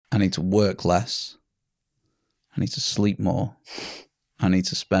I need to work less. I need to sleep more. I need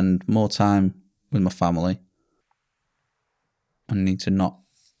to spend more time with my family. I need to not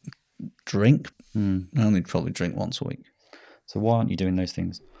drink. I only probably drink once a week. So why aren't you doing those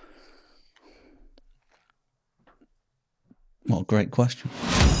things? Well, great question.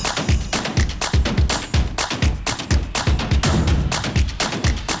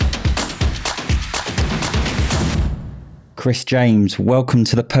 Chris James, welcome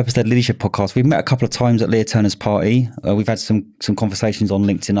to the Purpose-Led Leadership Podcast. We've met a couple of times at Leah Turner's party. We've had some conversations on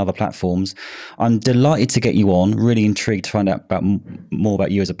LinkedIn and other platforms. I'm delighted to get you on, really intrigued to find out more about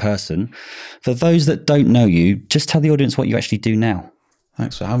you as a person. For those that don't know you, just tell the audience what you actually do now.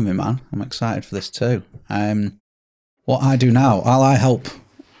 Thanks for having me, man. I'm excited for this too. What I do now, I help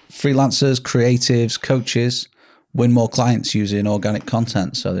freelancers, creatives, coaches win more clients using organic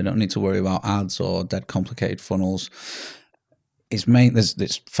content so they don't need to worry about ads or dead complicated funnels.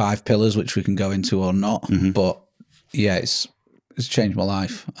 There's 5 pillars which we can go into or not, but yeah, it's changed my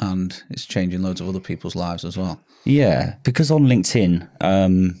life and it's changing loads of other people's lives as well. Yeah, because on LinkedIn,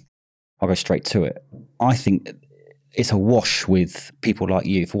 I'll go straight to it. I think it's awash with people like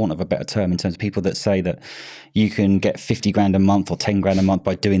you, for want of a better term, in terms of people that say that you can get 50 grand a month or 10 grand a month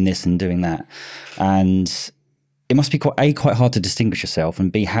by doing this and doing that. And it must be quite hard to distinguish yourself,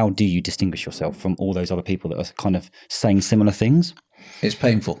 and B, how do you distinguish yourself from all those other people that are kind of saying similar things? It's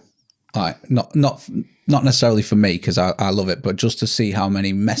painful. Not necessarily for me because I love it, but just to see how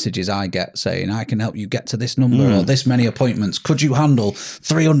many messages I get saying, I can help you get to this number or this many appointments. Could you handle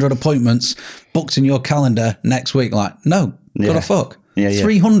 300 appointments booked in your calendar next week? Like, no, gotta fuck.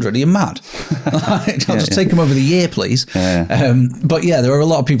 300, are you mad? I'll just take them over the year, please. But yeah, there are a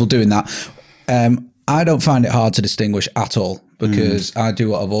lot of people doing that. I don't find it hard to distinguish at all because I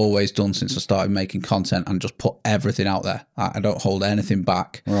do what I've always done since I started making content and just put everything out there. I don't hold anything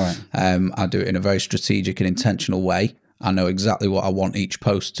back. Right. I do it in a very strategic and intentional way. I know exactly what I want each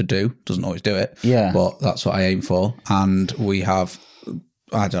post to do. Doesn't always do it. Yeah. But that's what I aim for. And we have,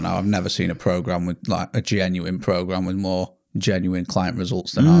 I don't know, I've never seen a program with like a genuine program with more genuine client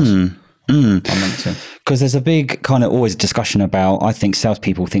results than ours. On LinkedIn. Because there's a big kind of always discussion about, I think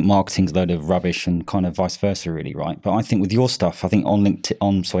salespeople think marketing's a load of rubbish and kind of vice versa, really, right? But I think with your stuff, I think on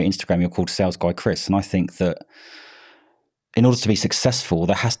Instagram, you're called Sales Guy Chris. And I think that in order to be successful,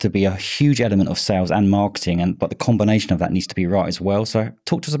 there has to be a huge element of sales and marketing, but the combination of that needs to be right as well. So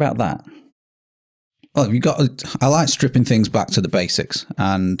talk to us about that. Well, I like stripping things back to the basics,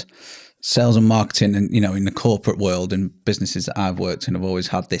 and sales and marketing, and in the corporate world and businesses that I've worked in, have always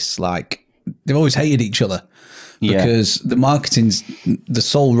had this they've always hated each other because the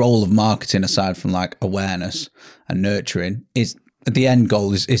sole role of marketing, aside from like awareness and nurturing, is the end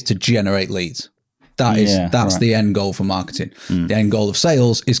goal is to generate leads. That's the end goal for marketing. The end goal of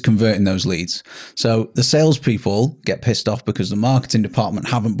sales is converting those leads. So the salespeople get pissed off because the marketing department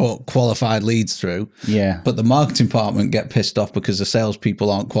haven't brought qualified leads through. Yeah. But the marketing department get pissed off because the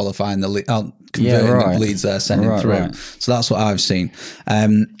salespeople aren't qualifying aren't converting the leads they're sending through. Right. So that's what I've seen.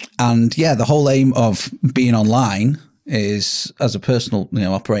 And yeah, the whole aim of being online is, as a personal,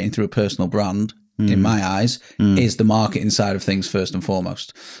 operating through a personal brand, in my eyes, is the marketing side of things first and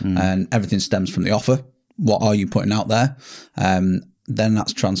foremost. And everything stems from the offer. What are you putting out there? Then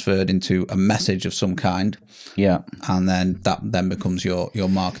that's transferred into a message of some kind. Yeah. And then that then becomes your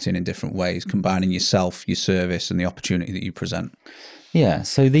marketing in different ways, combining yourself, your service, and the opportunity that you present. Yeah.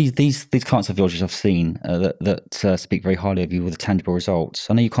 So these clients of yours I've seen that speak very highly of you with the tangible results.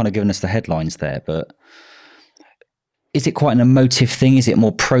 I know you've kind of given us the headlines there, but is it quite an emotive thing? Is it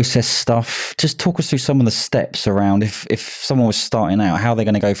more process stuff? Just talk us through some of the steps around if someone was starting out, how they're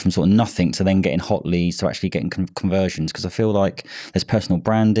going to go from sort of nothing to then getting hot leads to actually getting conversions. Because I feel like there's personal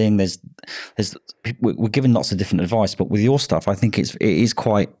branding, we're given lots of different advice, but with your stuff, I think it is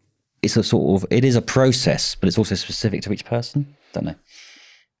a process, but it's also specific to each person. Don't know.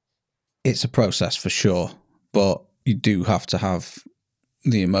 It's a process for sure, but you do have to have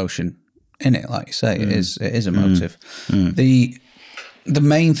the emotion in it, like you say. It is emotive. The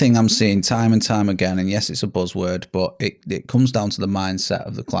main thing I'm seeing time and time again, and yes, it's a buzzword, but it comes down to the mindset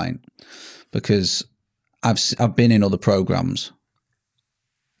of the client, because I've been in other programs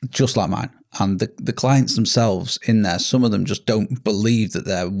just like mine, and the clients themselves in there, some of them just don't believe that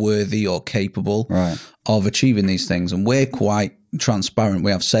they're worthy or capable of achieving these things. And we're quite transparent.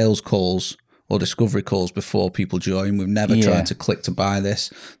 We have sales calls or discovery calls before people join. We've never tried to click to buy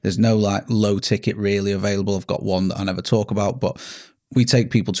this. There's no like low ticket really available. I've got one that I never talk about, but we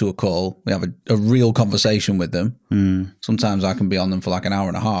take people to a call. We have a real conversation with them. Sometimes I can be on them for like an hour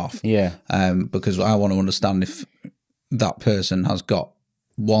and a half. Yeah. Because I want to understand if that person has got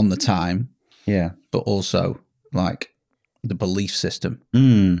one, the time, Yeah. but also like the belief system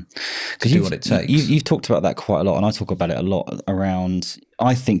to do what it takes. You've talked about that quite a lot, and I talk about it a lot around.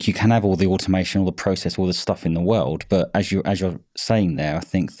 I think you can have all the automation, all the process, all the stuff in the world, but as you're saying there, I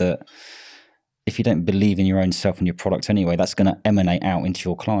think that if you don't believe in your own self and your product anyway, that's going to emanate out into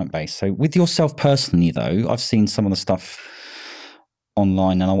your client base. So with yourself personally, though, I've seen some of the stuff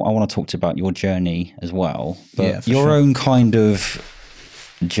online, and I want to talk to you about your journey as well. But your own kind of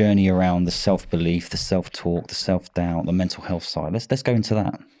journey around the self-belief, the self-talk, the self-doubt, the mental health side. Let's go into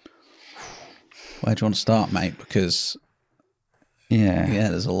that. Where do you want to start, mate? Because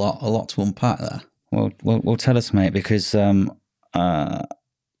there's a lot to unpack there. Well, tell us, mate, because I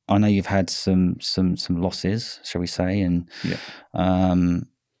know you've had some losses, shall we say, and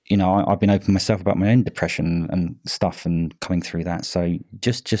you know, I've been open myself about my own depression and stuff, and coming through that. So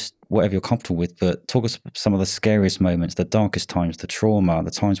just whatever you're comfortable with, but talk us some of the scariest moments, the darkest times, the trauma,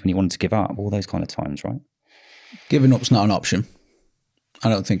 the times when you wanted to give up, all those kind of times, right? Giving up's not an option. I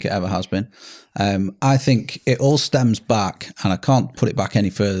don't think it ever has been. I think it all stems back, and I can't put it back any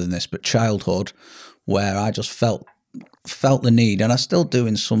further than this, but childhood, where I just felt the need, and I still do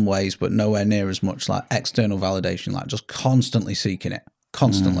in some ways, but nowhere near as much, like external validation, like just constantly seeking it,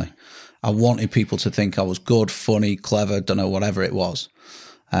 constantly. I wanted people to think I was good, funny, clever, don't know, whatever it was.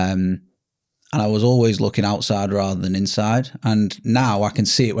 And I was always looking outside rather than inside. And now I can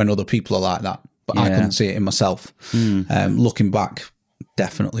see it when other people are like that, but I couldn't see it in myself. Looking back,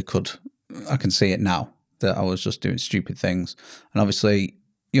 definitely could. I can see it now that I was just doing stupid things. And obviously,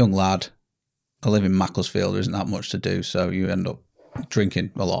 young lad, I live in Macclesfield, there isn't that much to do, so you end up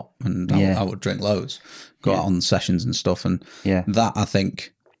drinking a lot, and I would drink loads, go out on sessions and stuff, and that, I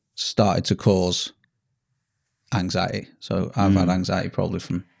think, started to cause anxiety. So I've had anxiety probably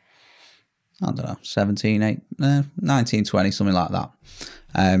from, I don't know, 19, 20, something like that.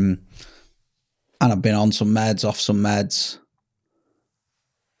 And I've been on some meds, off some meds,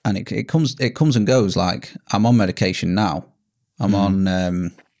 and it comes and goes. Like, I'm on medication now. I'm on,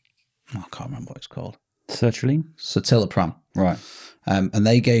 I can't remember what it's called. Sertraline? Citalopram. Right. And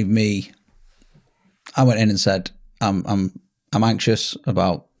they gave me, I went in and said, I'm anxious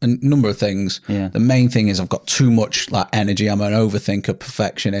about a number of things. Yeah. The main thing is I've got too much like energy. I'm an overthinker,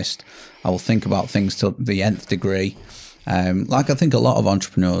 perfectionist. I will think about things to the nth degree. Like I think a lot of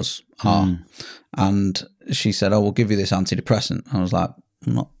entrepreneurs are. And she said, we'll give you this antidepressant. I was like,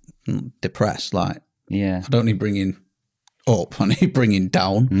 I'm not depressed. Like, I don't need bringing up, I need bringing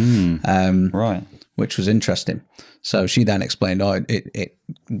down. Right. Which was interesting. So she then explained, it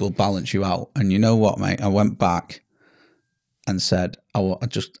will balance you out. And you know what, mate? I went back and said, I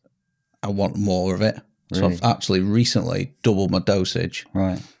want more of it. So I've actually recently doubled my dosage.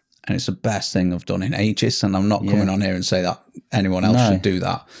 Right. And it's the best thing I've done in ages. And I'm not coming on here and say that anyone else should do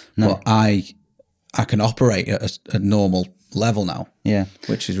that. But I can operate at a normal level now. Yeah.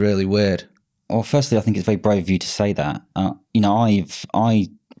 Which is really weird. Well, firstly, I think it's very brave of you to say that. You know, I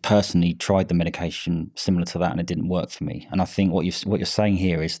personally tried the medication similar to that, and it didn't work for me. And I think what you're saying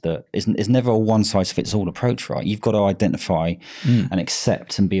here is that it's never a one size fits all approach, right? You've got to identify and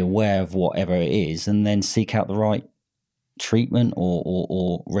accept and be aware of whatever it is, and then seek out the right treatment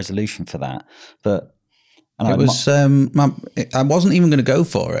or resolution for that. But it was I wasn't even going to go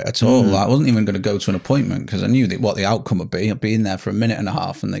for it at all. I wasn't even going to go to an appointment because I knew what the outcome would be. I'd be in there for a minute and a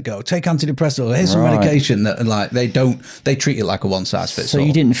half, and they go, take antidepressants, here's some medication that, like, they treat it like a one size fits all. So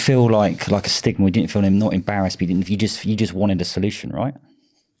you didn't feel like a stigma, you didn't feel not embarrassed, but you just wanted a solution, right?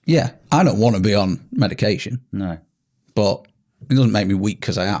 Yeah, I don't want to be on medication. No, but it doesn't make me weak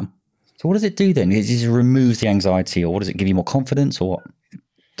because I am. So what does it do then? Does it remove the anxiety, or what does it give you more confidence, or what? It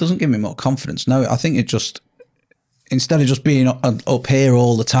doesn't give me more confidence. No, I think it just, instead of just being up here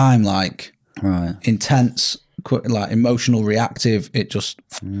all the time, like intense, like emotional, reactive, it just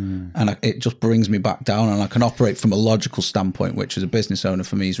it just brings me back down, and I can operate from a logical standpoint, which as a business owner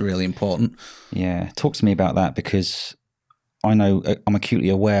for me is really important. Yeah, talk to me about that, because I know I'm acutely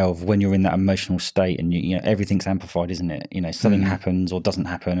aware of when you're in that emotional state, and you know everything's amplified, isn't it? You know, something happens or doesn't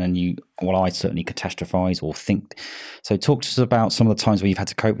happen, and I certainly catastrophize or think. So talk to us about some of the times where you've had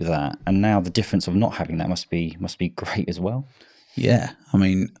to cope with that, and now the difference of not having that must be great as well. Yeah, I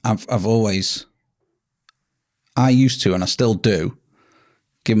mean, I've always, I used to, and I still do,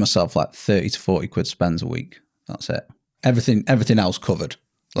 give myself like 30 to 40 quid spends a week. That's it. Everything else covered,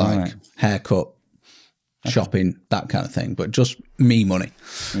 like haircut, shopping, that kind of thing, but just me money.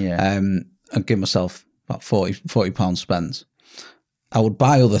 Yeah. I'd give myself about 40 pounds spends. I would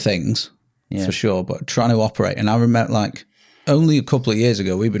buy other things for sure, but trying to operate. And I remember, like, only a couple of years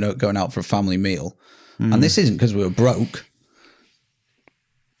ago, we've been going out for a family meal, and this isn't because we were broke.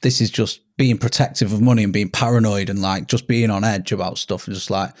 This is just being protective of money and being paranoid and like just being on edge about stuff and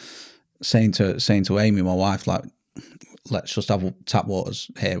just like saying to Amy, my wife, like, let's just have tap waters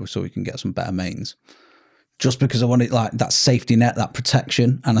here so we can get some better mains. Just because I wanted like that safety net, that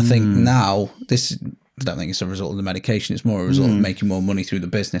protection. And I think now I don't think it's a result of the medication. It's more a result of making more money through the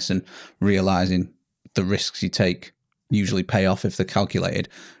business and realizing the risks you take usually pay off if they're calculated.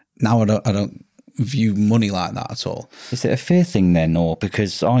 Now I don't view money like that at all. Is it a fear thing then, or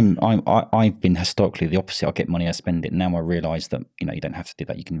because I've been historically the opposite? I get money, I spend it. Now I realise that you don't have to do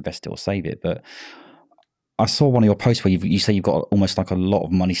that. You can invest it or save it. But I saw one of your posts where you say you've got almost like a lot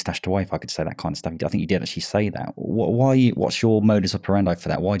of money stashed away, if I could say that kind of stuff. I think you did actually say that. What's your modus operandi for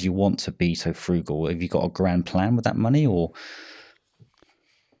that? Why do you want to be so frugal? Have you got a grand plan with that money, or?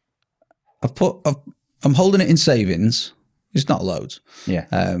 I'm holding it in savings. It's not loads. Yeah.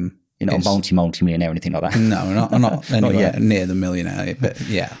 You're not a multi-millionaire or anything like that. No, I'm not anywhere near the millionaire, but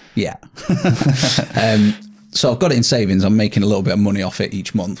yeah. So I've got it in savings. I'm making a little bit of money off it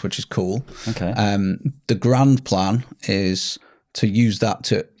each month, which is cool. Okay. The grand plan is to use that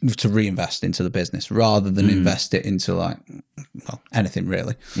to reinvest into the business rather than invest it into like, well, anything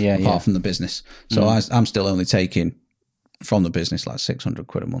really, apart from the business. So I'm still only taking from the business like 600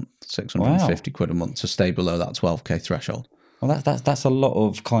 quid a month, 650 quid a month to stay below that 12k threshold. Well, that's a lot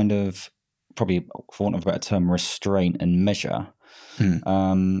of kind of, probably for want of a better term, restraint and measure,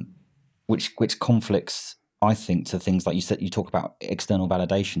 which conflicts, I think, to things like you said. You talk about external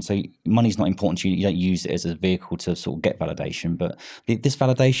validation. So money's not important to you. You don't use it as a vehicle to sort of get validation. But this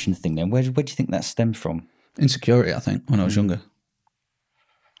validation thing, then, where do you think that stems from? Insecurity, I think, when I was younger.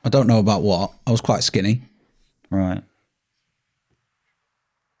 I don't know about what. I was quite skinny. Right.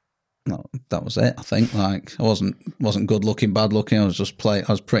 No, that was it. I think like I wasn't good looking, bad looking. I was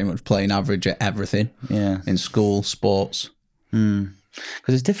pretty much playing average at everything. Yeah. In school, sports. Because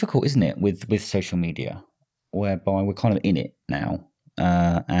it's difficult, isn't it, with social media, whereby we're kind of in it now,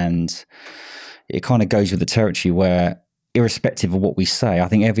 and it kind of goes with the territory where, irrespective of what we say, I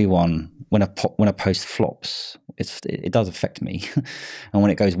think everyone, when a post flops, it does affect me, and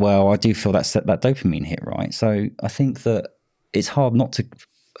when it goes well, I do feel that dopamine hit, right? So I think that it's hard not to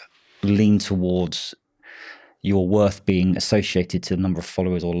lean towards your worth being associated to the number of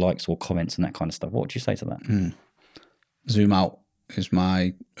followers or likes or comments and that kind of stuff. What would you say to that? Zoom out is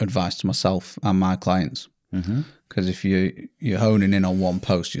my advice to myself and my clients. Because if you're honing in on one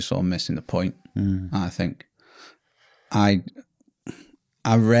post, you're sort of missing the point. I think I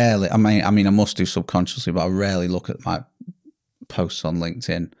rarely, I mean I must do subconsciously, but I rarely look at my posts on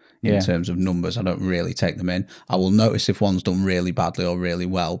LinkedIn in terms of numbers. I don't really take them in. I will notice if one's done really badly or really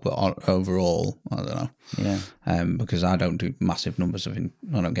well, but overall, I don't know. Yeah. Because I don't do massive numbers I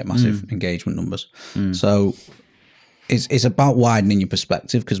don't get massive engagement numbers. So it's about widening your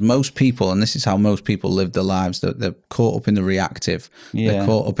perspective, because most people, and this is how most people live their lives, they're caught up in the reactive. They're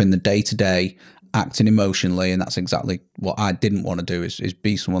caught up in the day-to-day, acting emotionally, and that's exactly what I didn't want to do, is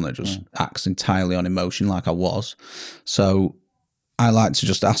be someone that just acts entirely on emotion like I was. So I like to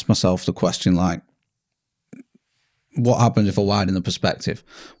just ask myself the question, like, what happens if I widen the perspective?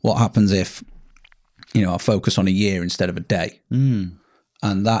 What happens if, I focus on a year instead of a day? And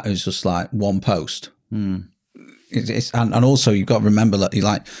that is just like one post. And also you've got to remember that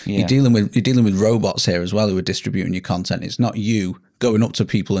you're dealing with robots here as well who are distributing your content. It's not you going up to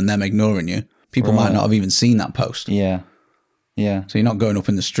people and them ignoring you. People might not have even seen that post. Yeah. So you're not going up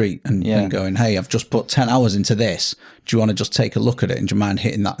in the street and going, hey, I've just put 10 hours into this. Do you want to just take a look at it? And do you mind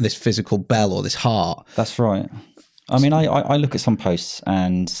hitting this physical bell or this heart? That's right. I mean, I look at some posts,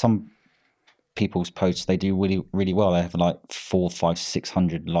 and some people's posts, they do really, really well. They have like 400, 500,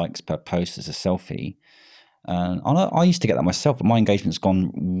 600 likes per post as a selfie. And I used to get that myself, but my engagement's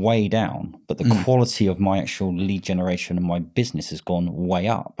gone way down. But the quality of my actual lead generation and my business has gone way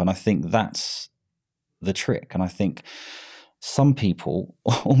up. And I think that's the trick. And I think some people,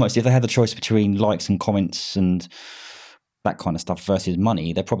 almost, if they had the choice between likes and comments and that kind of stuff versus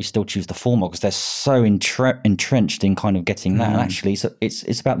money, they'd probably still choose the former, because they're so entrenched in kind of getting that. And actually, so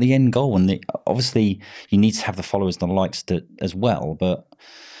it's about the end goal. And obviously, you need to have the followers and the likes as well. But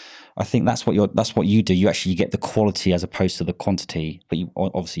I think that's what you do. You actually get the quality as opposed to the quantity. But you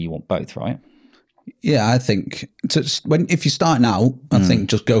want both, right? Yeah, I think if you're starting out, I think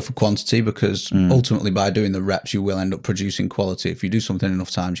just go for quantity, because ultimately by doing the reps, you will end up producing quality. If you do something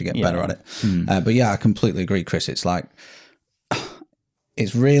enough times, you get better at it. But yeah, I completely agree, Chris. It's like,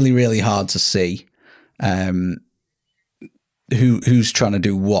 it's really, really hard to see who's trying to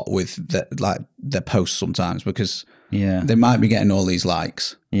do what with their posts sometimes, because they might be getting all these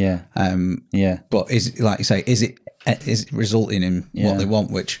likes. But is, like you say, is it is resulting in what they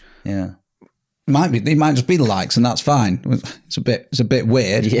want, which Yeah. it might just be the likes, and that's fine. It's a bit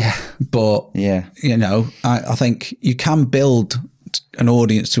weird. Yeah. But Yeah. you know, I think you can build an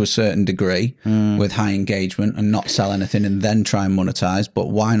audience to a certain degree with high engagement and not sell anything and then try and monetize. But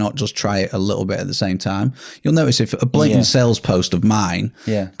why not just try it a little bit at the same time? You'll notice if a blatant sales post of mine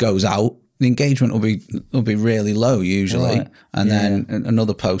goes out, the engagement will be really low usually, Right. and then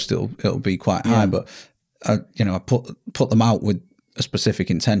another post it'll be quite high. But I put them out with a specific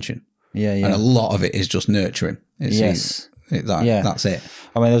intention. Yeah. Yeah. And a lot of it is just nurturing. Yes. That's it.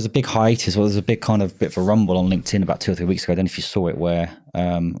 I mean, there was a big hiatus. Well, there was a big kind of bit of a rumble on LinkedIn about 2 or 3 weeks ago. I don't know if you saw it, where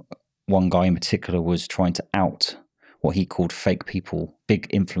one guy in particular was trying to out what he called fake people, big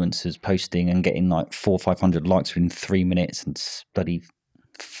influencers posting and getting like 400 or 500 likes within 3 minutes and bloody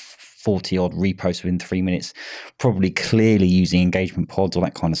 40 odd reposts within 3 minutes, probably clearly using engagement pods, all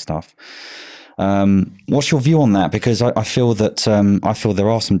that kind of stuff. What's your view on that? Because I feel that there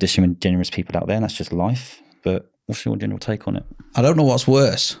are some disingenuous people out there, and that's just life. But what's your general take on it? I don't know what's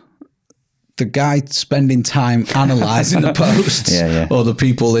worse. The guy spending time analysing the posts or the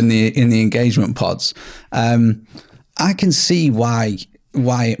people in the engagement pods. I can see why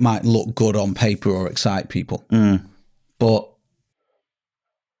it might look good on paper or excite people. But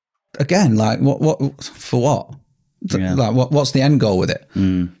again, like what for what? Like what's the end goal with it?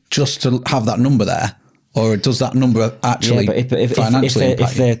 Just to have that number there? Or does that number actually financially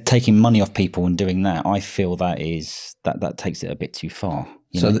if they're taking money off people and doing that, I feel that takes it a bit too far.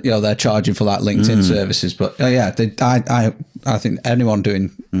 So they're charging for like LinkedIn services, but I think anyone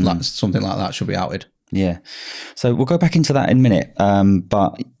doing like something like that should be outed. Yeah. So we'll go back into that in a minute.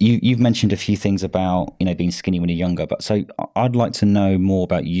 But you've mentioned a few things about being skinny when you're younger. But so I'd like to know more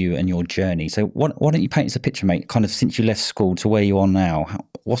about you and your journey. So why don't you paint us a picture, mate? Kind of since you left school to where you are now.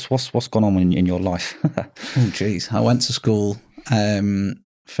 What's gone on in your life? Oh, geez. I went to school,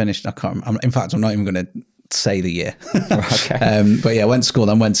 finished. I can't remember. In fact, I'm not even going to say the year. Okay. But yeah, I went to school,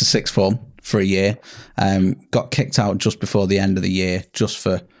 then went to sixth form for a year. Got kicked out just before the end of the year.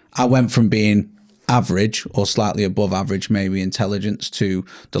 I went from being average or slightly above average, maybe intelligence, to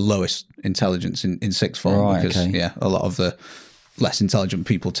the lowest intelligence in sixth form. Right, because okay. a lot of the less intelligent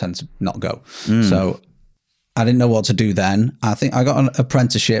people tend to not go. So I didn't know what to do then. I think I got an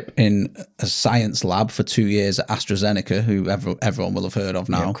apprenticeship in a science lab for 2 years at AstraZeneca, who everyone will have heard of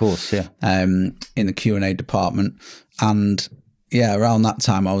now. Yeah, of course, yeah. In the Q&A department. And yeah, around that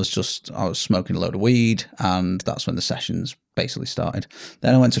time I was smoking a load of weed, and that's when the sessions basically started.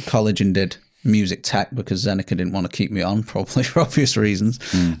 Then I went to college and did music tech because Zeneca didn't want to keep me on, probably for obvious reasons.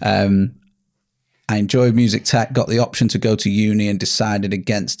 I enjoyed music tech, got the option to go to uni and decided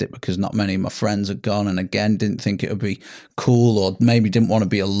against it because not many of my friends had gone, and again, didn't think it would be cool, or maybe didn't want to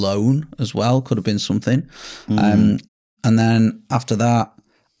be alone as well. Could have been something. And then after that,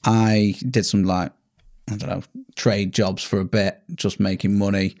 I did some trade jobs for a bit, just making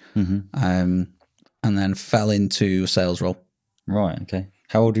money, and then fell into a sales role. Right, okay.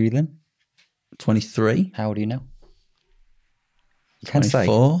 How old are you then? 23. How old are you now? You can't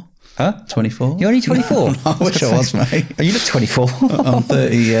 24. Say. Huh? 24. You're only 24? I wish I was, mate. Oh, you look 24. I'm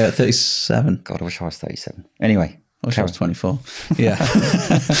 37. God, I wish I was 37. Anyway. I wish I was 24. Yeah.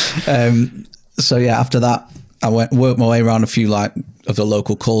 So yeah, after that, I worked my way around a few of the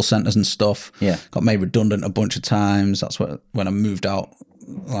local call centers and stuff. Yeah. Got made redundant a bunch of times. That's when I moved out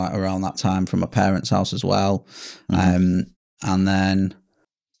around that time from my parents' house as well. And then,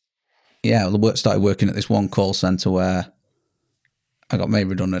 yeah, I started working at this one call center where I got made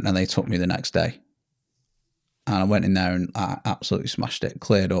redundant and they took me the next day. And I went in there and I absolutely smashed it,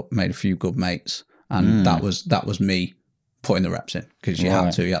 cleared up, made a few good mates. And that was me putting the reps in, because you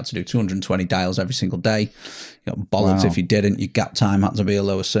had to do 220 dials every single day. You got bollocks if you didn't. Your gap time had to be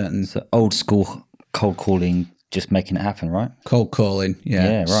below a certain. So old school cold calling, just making it happen, right? Cold calling,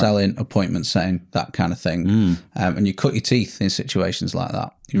 right. Selling, appointment setting, that kind of thing. And you cut your teeth in situations like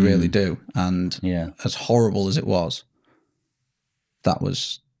that. You really do. And as horrible as it was, that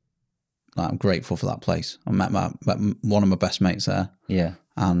was, I'm grateful for that place. I met one of my best mates there. Yeah.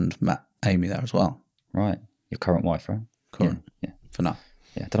 And met Amy there as well. Right. Your current wife, right? Current. Yeah. For now.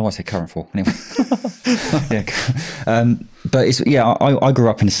 Yeah, I don't know what I say current for. Anyway. But it's I grew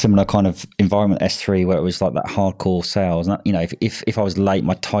up in a similar kind of environment, S3, where it was like that hardcore sales. And if I was late,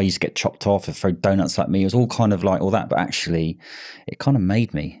 my tie used to get chopped off and throw donuts at me. It was all kind of like all that. But actually, it kind of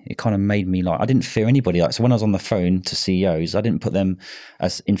made me. It kind of made me like, I didn't fear anybody. So when I was on the phone to CEOs, I didn't put them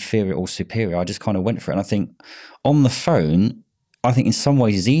as inferior or superior. I just kind of went for it. And I think on the phone, I think in some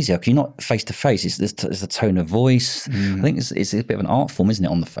ways it's easier because you're not face to face. It's the tone of voice. I think it's a bit of an art form, isn't it,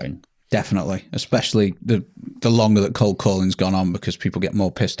 on the phone? Definitely, especially the longer that cold calling's gone on, because people get more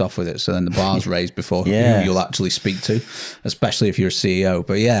pissed off with it. So then the bar's raised before who you'll actually speak to, especially if you're a CEO.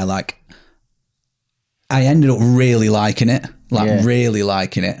 But yeah, like I ended up really liking it, really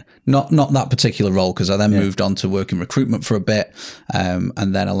liking it. Not that particular role, because I then moved on to work in recruitment for a bit, and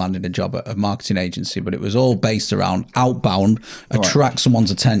then I landed a job at a marketing agency. But it was all based around outbound, attract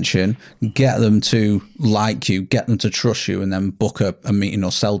someone's attention, get them to like you, get them to trust you, and then book a meeting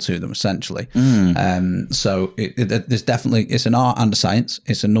or sell to them, essentially. So there's definitely, it's an art and a science.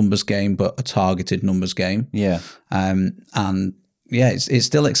 It's a numbers game, but a targeted numbers game. Yeah. And yeah, it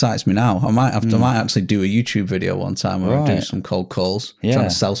still excites me now. I might actually do a YouTube video one time where I do some cold calls, trying to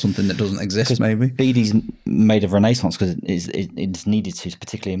sell something that doesn't exist. Maybe BD's made a renaissance because it's needed to,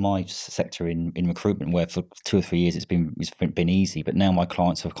 particularly in my sector in recruitment, where for 2 or 3 years it's been easy. But now my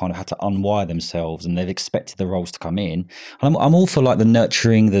clients have kind of had to unwire themselves, and they've expected the roles to come in. And I'm all for like the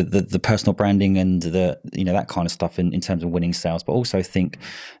nurturing, the personal branding, and that kind of stuff in terms of winning sales. But also think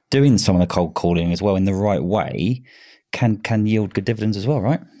doing some of the cold calling as well in the right way can yield good dividends as well,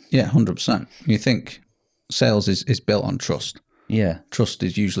 right? Yeah, 100%. You think sales is built on trust. Yeah. Trust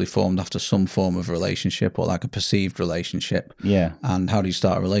is usually formed after some form of relationship, or like a perceived relationship. Yeah. And how do you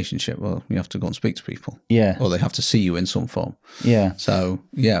start a relationship? Well, you have to go and speak to people. Yeah. Or they have to see you in some form. Yeah. So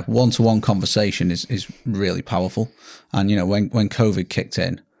yeah, one-to-one conversation is really powerful. And when COVID kicked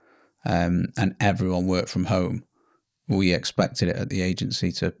in, and everyone worked from home, we expected it at the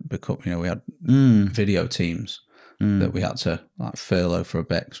agency to become, we had video teams that we had to like furlough for a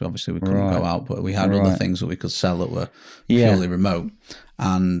bit, because obviously we couldn't go out, but we had other things that we could sell that were purely remote.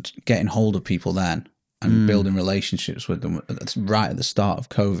 And getting hold of people then and building relationships with them right at the start of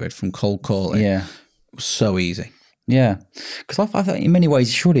COVID from cold calling was so easy. Yeah, because I thought in many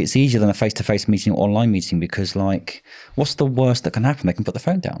ways, surely it's easier than a face-to-face meeting or online meeting, because like, what's the worst that can happen? They can put the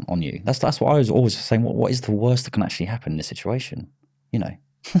phone down on you. That's what I was always saying. What is the worst that can actually happen in this situation?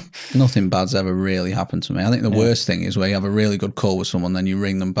 Nothing bad's ever really happened to me. I think the worst thing is where you have a really good call with someone, then you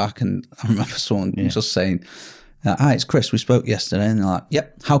ring them back, and I remember someone just saying, "Hi, it's Chris. We spoke yesterday," and they're like,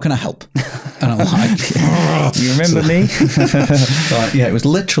 "Yep, how can I help?" And I'm like, "You remember me?" Yeah, it was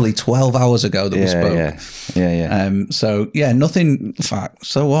literally 12 hours ago that we spoke. Yeah. So yeah, nothing. In fact,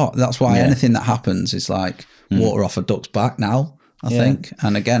 so what? That's why anything that happens is like water off a duck's back now, I think.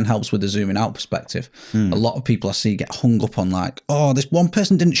 And again, helps with the zooming out perspective. A lot of people I see get hung up on like, oh, this one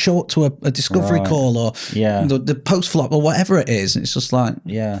person didn't show up to a discovery call, or the post flop, or whatever it is. And it's just like,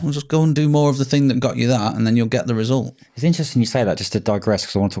 we'll just go and do more of the thing that got you that, and then you'll get the result. It's interesting you say that, just to digress,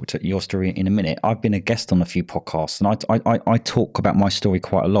 because I want to talk to your story in a minute. I've been a guest on a few podcasts, and I talk about my story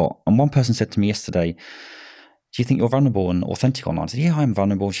quite a lot. And one person said to me yesterday, "Do you think you're vulnerable and authentic online?" I said, "Yeah, I'm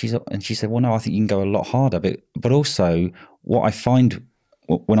vulnerable." And she said, "Well, no, I think you can go a lot harder." But also, what I find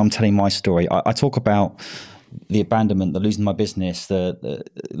when I'm telling my story, I talk about the abandonment, the losing my business, the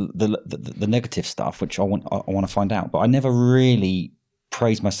negative stuff, which I want to find out. But I never really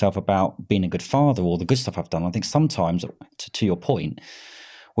praise myself about being a good father or the good stuff I've done. I think sometimes, to your point,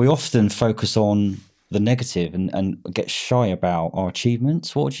 we often focus on the negative and get shy about our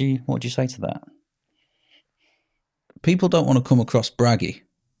achievements. What would you say to that? People don't want to come across braggy,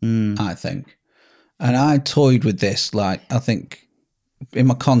 I think. And I toyed with this, like, I think in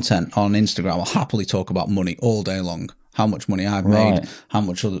my content on Instagram, I'll happily talk about money all day long, how much money I've made, how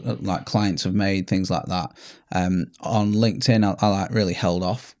much other like clients have made, things like that. On LinkedIn, I like really held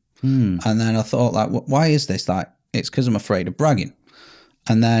off. And then I thought, like, why is this? Like, it's because I'm afraid of bragging.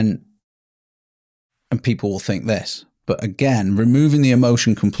 And people will think this. But again, removing the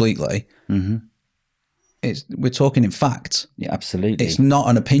emotion completely, we're talking in facts. Yeah, absolutely. It's not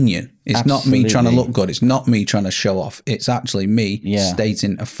an opinion. It's not me trying to look good. It's not me trying to show off. It's actually me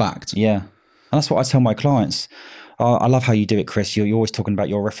stating a fact. Yeah. And that's what I tell my clients. I love how you do it, Chris. You're always talking about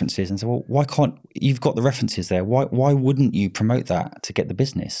your references, and so, well, why can't you've got the references there? Why wouldn't you promote that to get the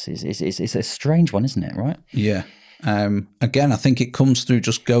business? It's a strange one, isn't it? Right? Yeah. Again, I think it comes through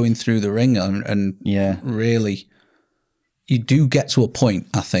just going through the ring and really, you do get to a point,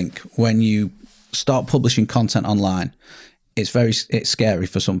 I think, when you start publishing content online. It's scary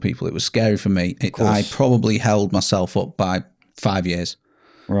for some people. It was scary for me. I probably held myself up by 5 years,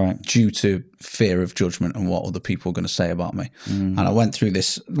 right, due to fear of judgment and what other people were going to say about me. And I went through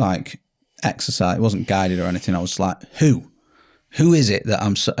this like exercise. It wasn't guided or anything. I was like, who is it that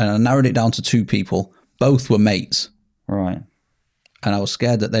and I narrowed it down to 2 people. Both were mates, right. And I was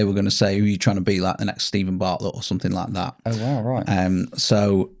scared that they were going to say, who are you trying to be, like the next Stephen Bartlett or something like that. Oh wow, right.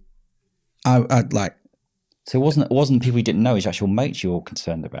 So I'd like. So it wasn't people you didn't know, it's actual mates you were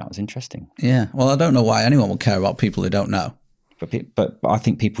concerned about. It's interesting. Yeah. Well, I don't know why anyone would care about people who don't know. But I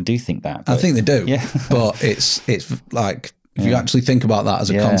think people do think that. I think they do. Yeah. But it's like, if you actually think about that as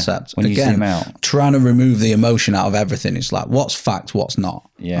a concept, when you again, zoom out. trying to remove the emotion out of everything, it's like, what's fact, what's not?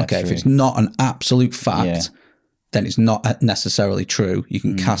 Yeah, okay, if true. it's not an absolute fact, Yeah. then it's not necessarily true. You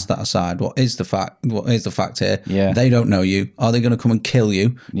can cast that aside. What is the fact? What is the fact here? Yeah. They don't know you. Are they going to come and kill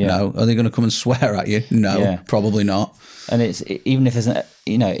you? Yeah. No. Are they going to come and swear at you? No, Yeah. probably not. And even if there's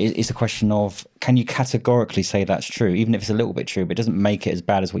it's a question of, can you categorically say that's true, even if it's a little bit true, but it doesn't make it as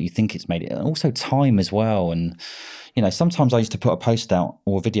bad as what you think it's made it. And also time as well. And sometimes I used to put a post out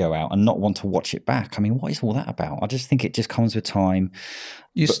or a video out and not want to watch it back. I mean, what is all that about? I just think it just comes with time.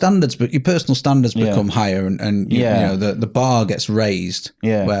 Your personal standards become higher, and the bar gets raised.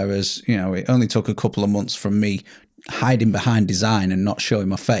 Yeah. Whereas it only took a couple of months from me hiding behind design and not showing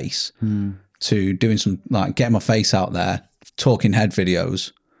my face to doing some, like, getting my face out there, talking head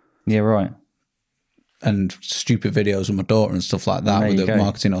videos. Yeah, right. And stupid videos with my daughter and stuff like that, with the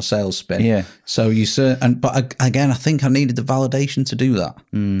marketing or sales spin. Yeah. So but again, I think I needed the validation to do that.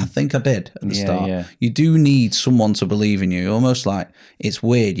 I think I did at the start. Yeah. You do need someone to believe in you. Almost like, it's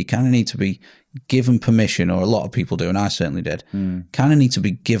weird. You kind of need to be given permission, or a lot of people do, and I certainly did. Kind of need to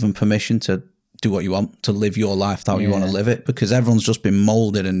be given permission to do what you want, to live your life how you want to live it, because everyone's just been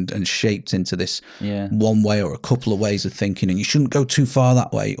molded and shaped into this one way or a couple of ways of thinking, and you shouldn't go too far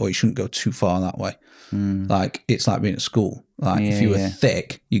that way, or you shouldn't go too far that way. Like, it's like being at school. Like, if you were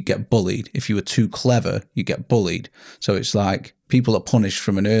thick, you get bullied. If you were too clever, you get bullied. So it's like people are punished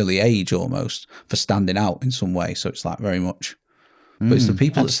from an early age almost for standing out in some way. So it's like very much, but it's the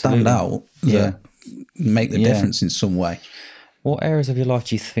people that stand out that make the difference in some way. What areas of your life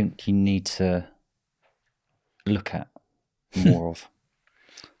do you think you need to look at more of?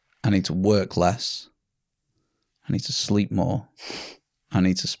 I need to work less. I need to sleep more. I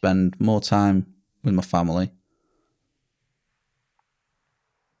need to spend more time with my family.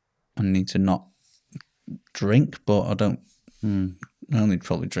 I need to not drink, but I don't. I only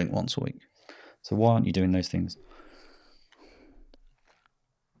probably drink once a week. So why aren't you doing those things?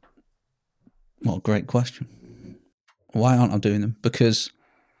 Well, great question. Why aren't I doing them? Because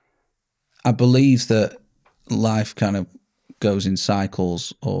I believe that life kind of goes in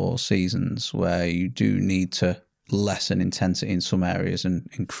cycles or seasons where you do need to lessen intensity in some areas and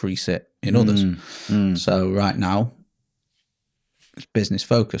increase it in others. So right now, it's business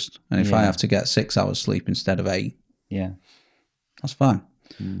focused. And if I have to get 6 hours sleep instead of 8, that's fine.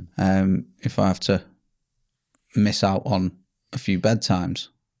 If I have to miss out on a few bedtimes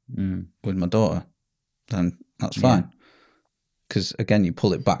with my daughter, then that's fine. Because again, you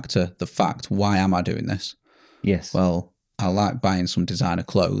pull it back to the fact, why am I doing this? Yes. Well, I like buying some designer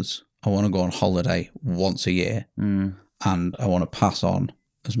clothes. I want to go on holiday once a year, and I want to pass on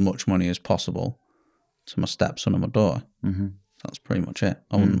as much money as possible to my stepson and my daughter. That's pretty much it.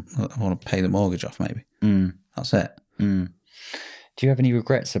 I want to pay the mortgage off, maybe. That's it. Do you have any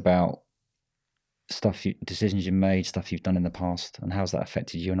regrets about decisions you made, stuff you've done in the past, and how's that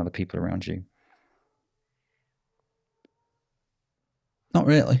affected you and other people around you? Not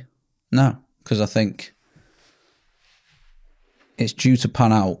really. No, because I think it's due to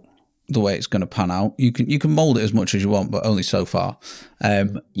pan out the way it's going to pan out. You can mold it as much as you want, but only so far.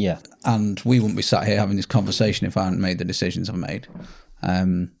 And we wouldn't be sat here having this conversation if I hadn't made the decisions I've made.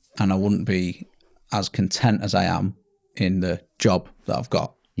 And I wouldn't be as content as I am in the job that I've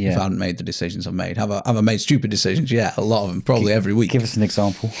got if I hadn't made the decisions I've made. Have I made stupid decisions? Yeah, a lot of them, probably every week. Give us an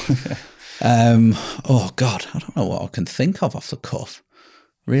example. Oh God, I don't know what I can think of off the cuff.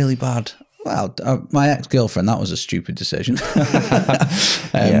 Really bad. Well, my ex-girlfriend, that was a stupid decision.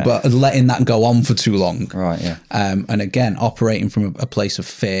 But letting that go on for too long. Right, yeah. And again, operating from a place of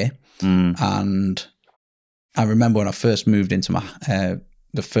fear. And I remember when I first moved into my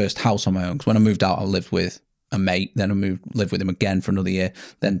the first house on my own, because when I moved out, I lived with a mate, then I lived with him again for another year,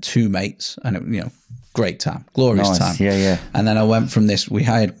 then 2 mates, and it, great time, glorious time. Yeah. And then I went from this, we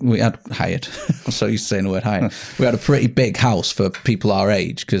had hired, I'm so used to saying the word hired. We had a pretty big house for people our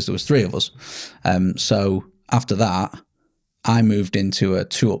age because there was 3 of us. So after that, I moved into a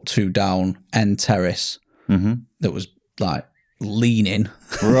 2 up, 2 down end terrace that was like leaning.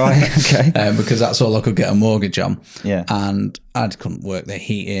 Right, okay. Because that's all I could get a mortgage on. Yeah. And I couldn't work the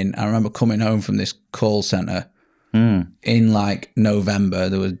heating. I remember coming home from this call centre in like November.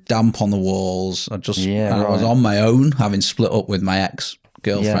 There was damp on the walls. I was on my own, having split up with my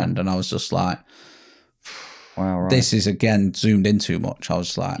ex-girlfriend, and I was just like, wow, right. This is again zoomed in too much. I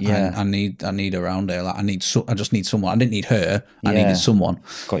was like, I need around here. Like I just need someone. I didn't need her. I needed someone.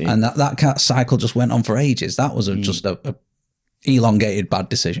 Got you. And that cycle just went on for ages. That was just a elongated bad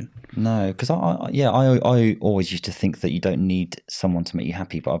decision. No, because I always used to think that you don't need someone to make you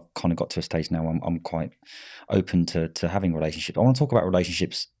happy, but I've kind of got to a stage now where I'm quite open to having relationships. I want to talk about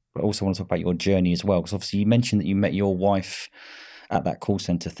relationships, but I also want to talk about your journey as well, because obviously you mentioned that you met your wife at that call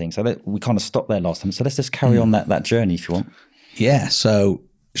center thing. So we kind of stopped there last time. So let's just carry on that journey if you want. Yeah. So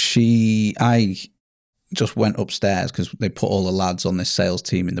I just went upstairs because they put all the lads on this sales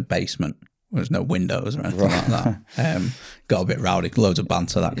team in the basement. There's no windows or anything like that. Got a bit rowdy, loads of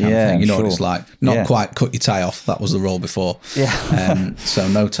banter, that kind of thing. You know what it's like. Not quite cut your tie off. That was the role before. Yeah. So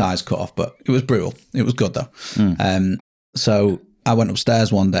no ties cut off, but it was brutal. It was good though. So I went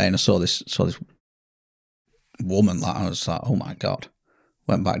upstairs one day and I saw this woman. Like I was like, oh my God.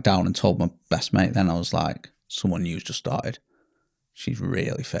 Went back down and told my best mate. Then I was like, someone new's just started. She's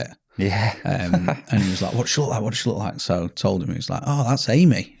really fit. Yeah. And he was like, what does she look like? What does she look like? So I told him, he was like, oh, that's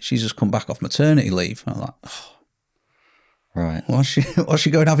Amy. She's just come back off maternity leave. And I'm like, oh, right. What's she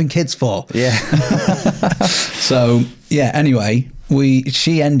going having kids for? Yeah. So yeah, anyway,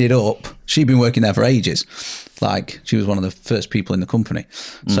 she'd been working there for ages. Like she was one of the first people in the company.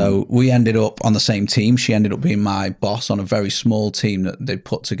 So we ended up on the same team. She ended up being my boss on a very small team that they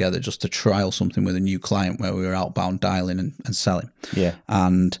put together just to trial something with a new client where we were outbound dialing and selling. Yeah.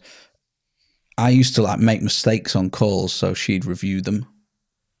 And I used to like make mistakes on calls, so she'd review them.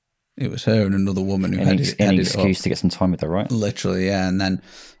 It was her and another woman who headed any it excuse up. to get some time with her, right? Literally, yeah. And then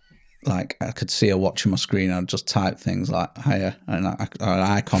like I could see her watching my screen. I'd just type things like "hiya," and I had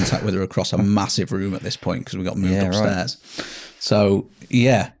eye contact with her across a massive room at this point because we got moved upstairs. Right. So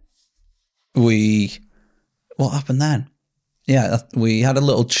yeah, what happened then? Yeah, we had a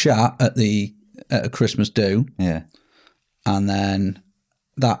little chat at a Christmas do. Yeah, and then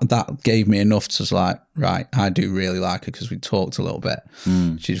that gave me enough to like, right, I do really like her because we talked a little bit.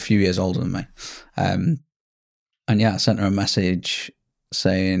 She's a few years older than me, and yeah, I sent her a message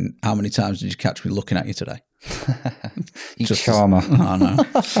saying, how many times did you catch me looking at you today? You charmer. I know.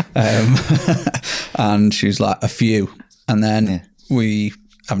 And she was like, a few. And then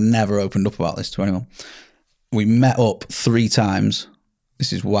I've never opened up about this to anyone. We met up 3 times.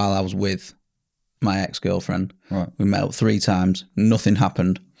 This is while I was with my ex-girlfriend. Right. We met up 3 times. Nothing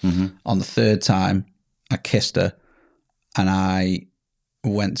happened. On the 3rd time, I kissed her and I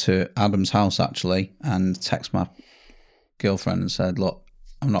went to Adam's house actually and texted my girlfriend and said, look,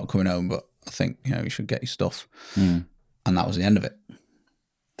 I'm not coming home, but I think, you should get your stuff. And that was the end of it.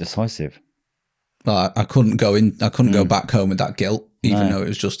 Decisive. But I couldn't go back home with that guilt, even though it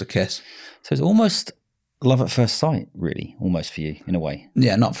was just a kiss. So it's almost love at first sight, really, almost for you, in a way.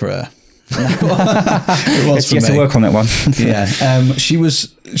 Yeah, not for her. It was for me. To work on that one. Yeah.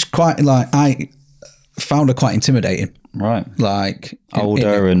 She's quite like, I found her quite intimidating. Right. Like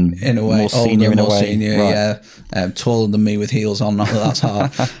older and in a way, more senior in a way. Senior, right. Yeah. Taller than me with heels on. Not that that's hard.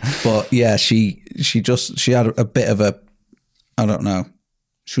 But yeah, she had a bit of a, I don't know.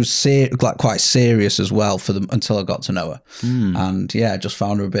 She was like quite serious as well until I got to know her. And yeah, I just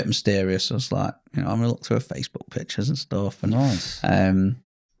found her a bit mysterious. I was like, I'm gonna look through her Facebook pictures and stuff. And, nice.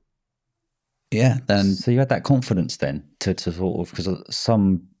 Yeah. Then so you had that confidence then to sort of, because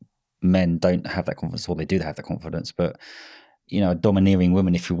some men don't have that confidence, or they do have that confidence, but a domineering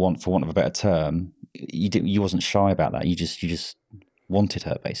woman, if you want, for want of a better term, you wasn't shy about that. You just wanted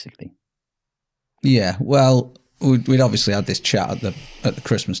her, basically. Yeah. Well, we'd obviously had this chat at the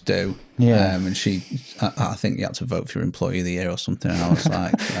Christmas do. Yeah. And I think you had to vote for your employee of the year or something. And I was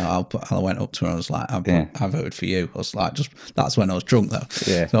like, I went up to her and I was like, I voted for you. I was like, that's when I was drunk though.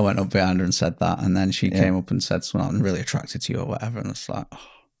 Yeah. So I went up behind her and said that. And then she came up and said something, I'm really attracted to you or whatever. And I was like,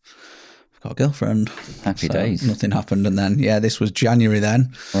 got a girlfriend. Happy days. Nothing happened. And then, this was January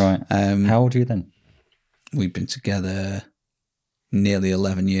then. Right. How old are you then? We've been together nearly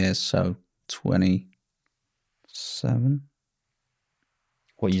 11 years, so 27.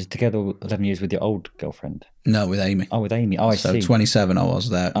 What, you're together 11 years with your old girlfriend? No, with Amy. Oh, with Amy. Oh, I see. So 27 I was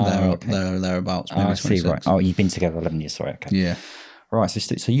there, okay. thereabouts, maybe 26. I see, right. Oh, you've been together 11 years, sorry, okay. Yeah. Right,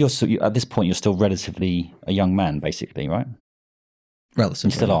 so you're at this point, you're still relatively a young man, basically, right? Relatively.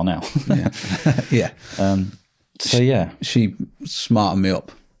 You still are now. Yeah. Yeah. So yeah. She smartened me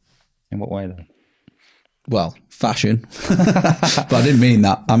up. In what way though? Well, fashion. But I didn't mean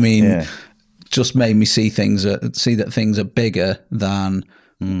that. I mean, just made me see that things are bigger than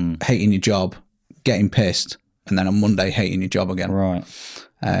hating your job, getting pissed, and then on Monday hating your job again. Right.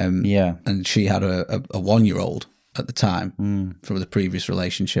 Yeah. And she had a 1-year-old at the time from the previous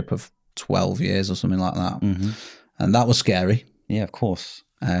relationship of 12 years or something like that. And that was scary. Yeah, of course.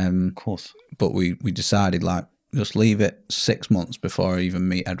 Of course. But we decided, like, just leave it 6 months before I even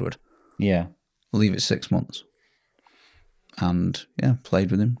meet Edward. Yeah. Leave it 6 months. and yeah,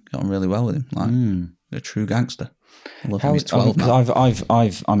 played with him, got on really well with him, like a true gangster. I love him. He's 12 because now.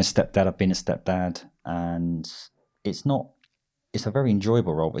 I'm a stepdad. I've been a stepdad, and it's a very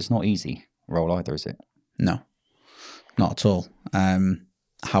enjoyable role, but it's not easy role either, is it? No, not at all.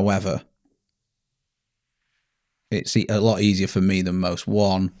 However, it's a lot easier for me than most.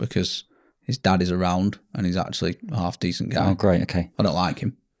 One, because his dad is around and he's actually a half decent guy. Oh, great. Okay. I don't like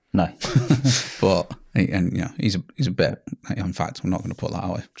him. No. But he's a bit. In fact, I'm not going to put that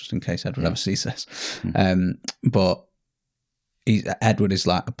out just in case Edward ever sees this. But Edward is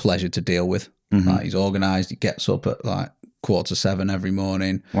like a pleasure to deal with. Like, he's organised. He gets up at like 6:45 every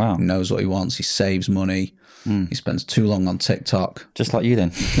morning. Wow. He knows what he wants. He saves money. He spends too long on TikTok. Just like you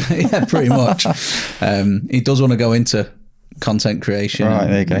then. Yeah, pretty much. He does want to go into content creation. Right,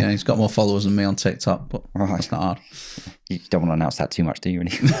 there you go. Yeah, he's got more followers than me on TikTok, but that's not hard. You don't want to announce that too much, do you?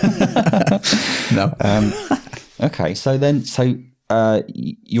 Really? No. Okay, so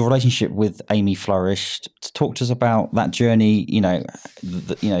your relationship with Amy flourished. Talk to us about that journey.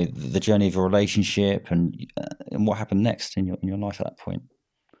 The journey of your relationship and what happened next in your life at that point.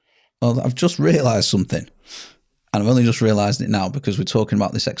 Well, I've just realised something, and I've only just realised it now because we're talking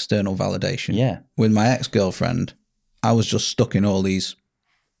about this external validation. Yeah. With my ex-girlfriend, I was just stuck in all these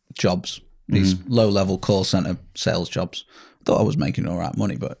jobs, these low-level call centre sales jobs. I thought I was making all right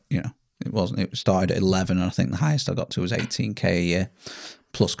money, but it wasn't. It started at 11, and I think the highest I got to was 18k a year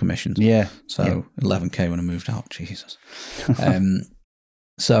plus commissions. Yeah. So 11k when I moved out. Jesus.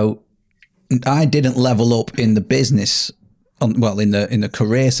 So I didn't level up in the business, in the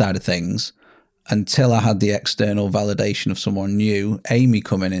career side of things, until I had the external validation of someone new, Amy,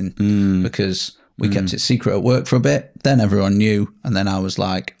 coming in, because we kept it secret at work for a bit. Then everyone knew, and then I was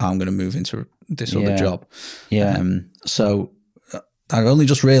like, I'm going to move into this other job. Yeah. So I only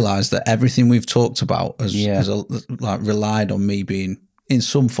just realised that everything we've talked about has relied on me being in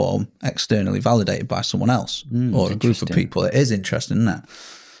some form externally validated by someone else or a group of people. It is interesting, isn't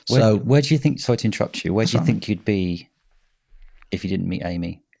it? Where do you think? Sorry to interrupt you. Where do you think you'd be if you didn't meet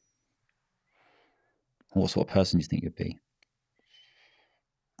Amy? What sort of person do you think you'd be?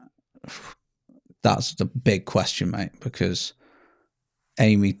 That's the big question, mate, because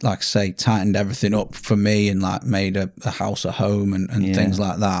Amy, like I say, tightened everything up for me and like made a house a home and things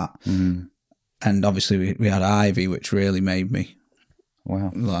like that. And obviously we had Ivy, which really made me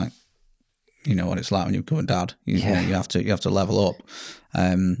like, you know what it's like when you become a dad. You have to level up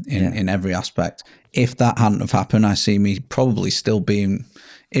in every aspect. If that hadn't have happened, I see me probably still being,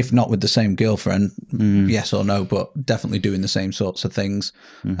 if not with the same girlfriend, yes or no, but definitely doing the same sorts of things,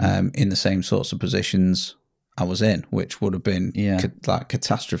 in the same sorts of positions I was in, which would have been like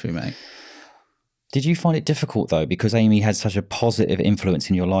catastrophe, mate. Did you find it difficult though, because Amy had such a positive influence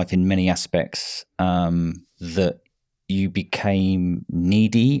in your life in many aspects, that you became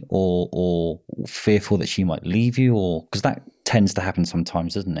needy or fearful that she might leave you, or because that tends to happen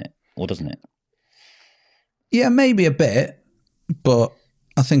sometimes, doesn't it? Or doesn't it? Yeah, maybe a bit, but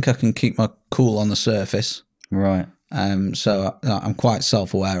I think I can keep my cool on the surface. Right. So I'm quite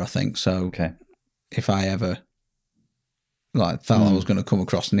self-aware, I think. So if I ever felt I was going to come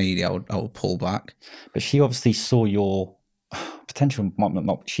across needy, I would pull back. But she obviously saw your potential.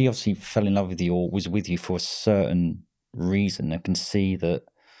 She obviously fell in love with you or was with you for a certain reason. I can see that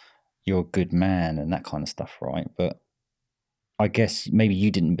you're a good man and that kind of stuff, right? But I guess maybe you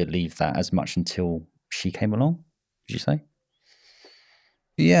didn't believe that as much until she came along. Would you say?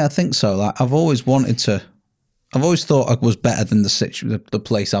 Yeah, I think so. Like I've always thought I was better than the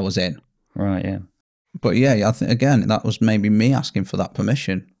place I was in. Right. Yeah. But yeah, I think again that was maybe me asking for that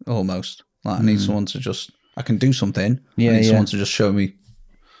permission almost. Like I need someone to I can do something. I need someone to just show me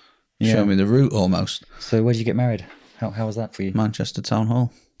the route almost. So where did you get married? How was that for you? Manchester Town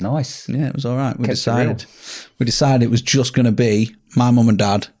Hall. Nice. Yeah, it was all right. We decided it was just going to be my mum and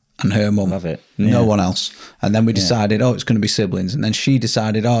dad and her mum. Love it. No one else. And then we decided, it's going to be siblings. And then she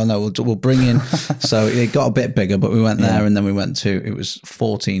decided, no, we'll bring in. So it got a bit bigger, but we went there and then we went to, it was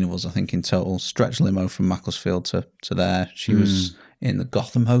 14 of us, I think, in total. Stretch limo from Macclesfield to there. She was in the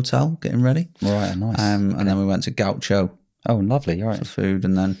Gotham Hotel getting ready. Right, nice. And then we went to Gaucho. Oh, lovely. All right. For food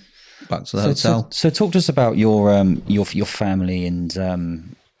and then back to the hotel. So talk to us about your family and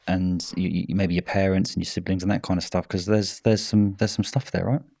maybe your parents and your siblings and that kind of stuff, because there's some stuff there,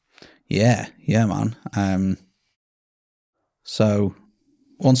 right? Yeah, man. So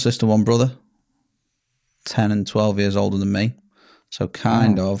one sister, one brother, 10 and 12 years older than me. So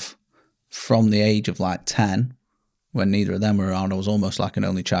kind of from the age of like 10 when neither of them were around, I was almost like an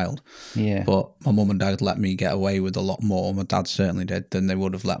only child. Yeah. But my mum and dad let me get away with a lot more. My dad certainly did than they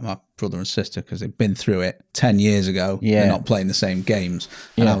would have let my brother and sister, because they'd been through it 10 years ago. Yeah. They're not playing the same games.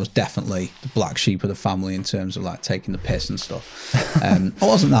 And Yeah. I was definitely the black sheep of the family in terms of like taking the piss and stuff. I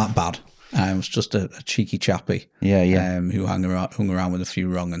wasn't that bad. I was just a cheeky chappy. Yeah, Who hung around with a few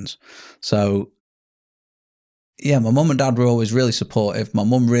wrong uns. So, yeah, my mum and dad were always really supportive. My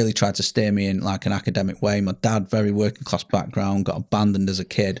mum really tried to steer me in like an academic way. My dad, very working class background, got abandoned as a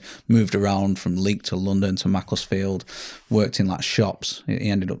kid, moved around from Leek to London to Macclesfield, worked in like shops. He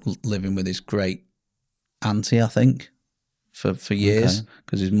ended up living with his great auntie, I think, for years,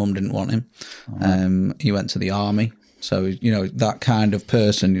 because his mum didn't want him. He went to the army. So, you know, that kind of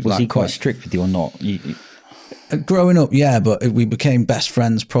person. Was like he quite strict with you or not? Growing up, yeah, but we became best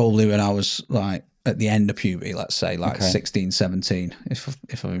friends probably when I was like at the end of puberty, let's say, like 16, 17, if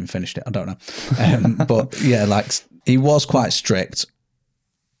I've even finished it, I don't know. But yeah, like he was quite strict,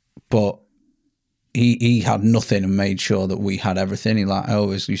 but he had nothing and made sure that we had everything. He like, I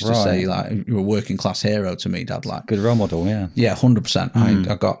always used to say, like, you're a working class hero to me, Dad. Like, good role model, yeah. Yeah, 100%.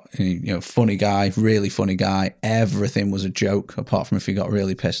 I got, you know, funny guy, really funny guy. Everything was a joke, apart from if he got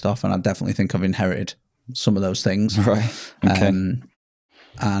really pissed off. And I definitely think I've inherited some of those things. Right. Okay.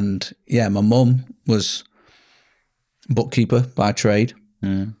 And yeah, my mum was bookkeeper by trade,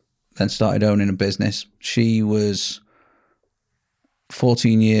 then started owning a business. She was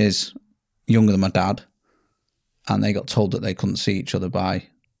 14 years younger than my dad, and they got told that they couldn't see each other by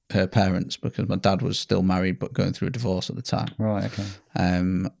her parents because my dad was still married but going through a divorce at the time. Right, okay.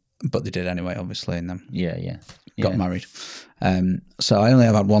 But they did anyway, obviously, and then got married. So I only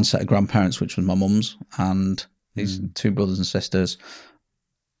have had one set of grandparents, which was my mum's, and these two brothers and sisters.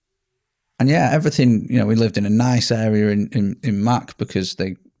 And yeah, everything, you know, we lived in a nice area in Mac because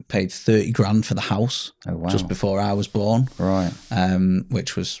they paid 30 grand for the house just before I was born. Right.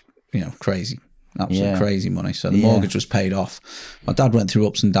 Which was, you know, crazy. Absolute crazy money. So the mortgage was paid off. My dad went through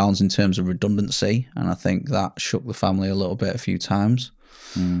ups and downs in terms of redundancy, and I think that shook the family a little bit a few times.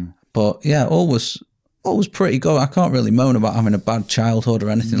 But yeah, all was pretty good. I can't really moan about having a bad childhood or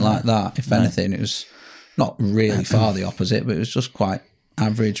anything like that. If anything, it was not really far the opposite, but it was just quite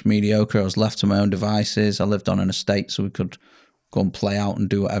average, mediocre. I was left to my own devices. I lived on an estate, so we could go and play out and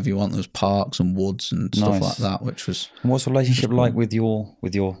do whatever you want. There was parks and woods and stuff like that, which was. And what's the relationship like with your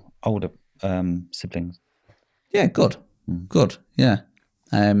older siblings? Yeah, good. Yeah.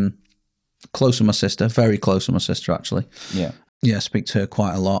 Close with my sister, very close with my sister actually. Yeah, I speak to her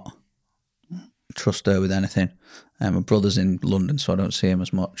quite a lot. Trust her with anything. My brother's in London, so I don't see him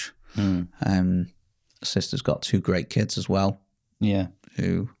as much. Sister's got two great kids as well. Yeah,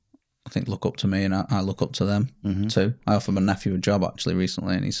 who I think look up to me, and I look up to them too. I offered my nephew a job actually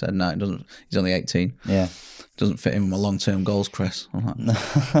recently, and he said no, it doesn't. He's only 18. Yeah, doesn't fit in with my long-term goals, Chris. I'm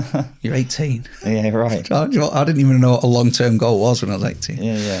like, you're 18. Yeah, right. I didn't even know what a long-term goal was when I was 18.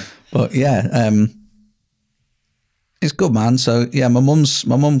 Yeah. But yeah, it's good, man. So yeah, my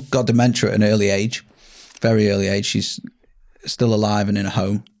mum got dementia at an early age, very early age. She's still alive and in a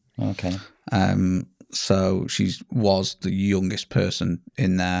home. Okay. So she was the youngest person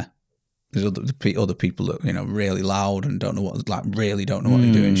in there. There's other people that, you know, really loud and don't know what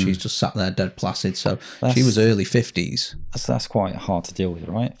they're doing. She's just sat there dead placid. So she was early 50s. That's quite hard to deal with,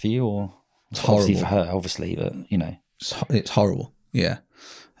 right? For you, or it's horrible. Obviously for her, obviously, but you know, it's horrible. Yeah,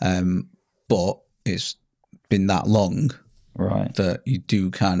 but it's been that long, right, that you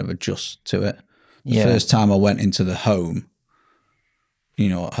do kind of adjust to it. The first time I went into the home, you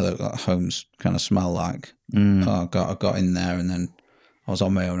know how that homes kind of smell like. I got in there, and then I was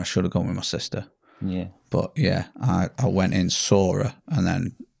on my own. I should have gone with my sister. Yeah. But yeah, I went in, saw her, and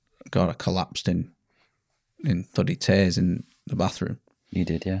then I collapsed in bloody tears in the bathroom. You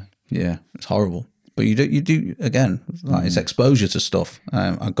did, yeah. Yeah, it's horrible. But you do again, like it's exposure to stuff.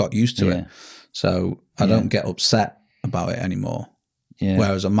 I got used to it. So I don't get upset about it anymore. Yeah.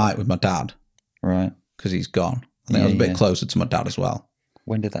 Whereas I might with my dad. Right. Because he's gone. I think I was a bit closer to my dad as well.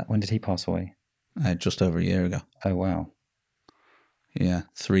 When did he pass away? Just over a year ago. Oh, wow. Yeah,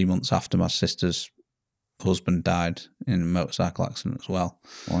 3 months after my sister's husband died in a motorcycle accident as well.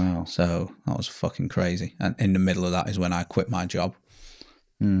 Wow. So that was fucking crazy. And in the middle of that is when I quit my job.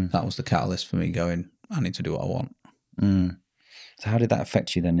 That was the catalyst for me going, I need to do what I want. So how did that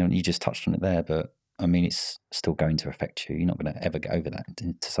affect you then? You just touched on it there, but I mean, it's still going to affect you. You're not going to ever get over that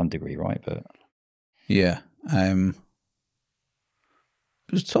to some degree, right? But yeah. It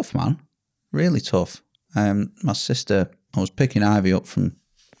was tough, man. Really tough. My sister, I was picking Ivy up from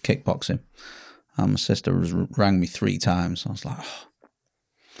kickboxing, and my sister rang me 3 times. I was like,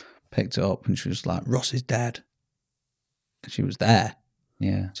 picked it up, and she was like, Ross is dead. She was there.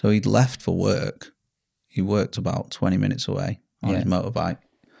 Yeah. So he'd left for work. He worked about 20 minutes away on his motorbike.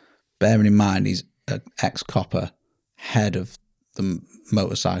 Bearing in mind, he's an ex-copper, head of the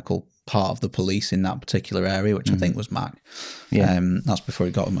motorcycle part of the police in that particular area, which I think was Mac. Yeah. That's before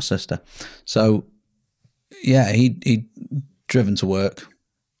he got with my sister. So, yeah, he'd driven to work,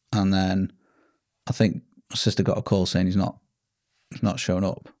 and then I think my sister got a call saying he's not shown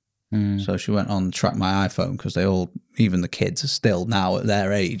up. So she went on, tracked my iPhone, because they all, even the kids, are still now at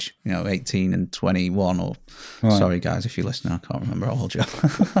their age, 18 and 21, or sorry guys if you're listening, I can't remember how old you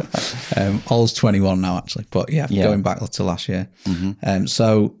are. All's 21 now actually, but going back to last year.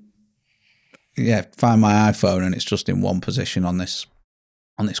 So find my iPhone and it's just in one position on this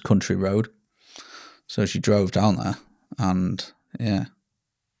country road. So she drove down there, and there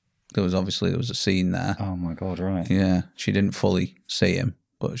was a scene there. Oh my God, right. Yeah, she didn't fully see him,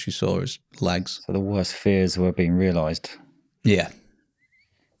 but she saw his legs. So the worst fears were being realised. Yeah.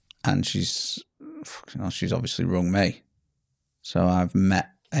 And she's obviously rung me. So I've met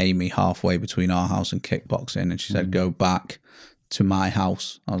Amy halfway between our house and kickboxing, and she said, go back to my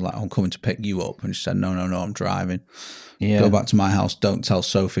house. I was like, I'm coming to pick you up. And she said, no, I'm driving. Yeah. Go back to my house. Don't tell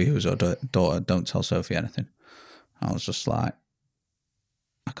Sophie, who's her daughter, don't tell Sophie anything. I was just like,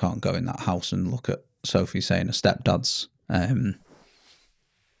 I can't go in that house and look at Sophie saying her stepdad's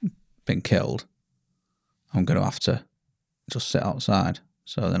been killed. I'm going to have to just sit outside.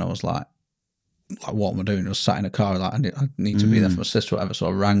 So then I was like, what am I doing? I was sat in a car, like, I need to be there for my sister, whatever. So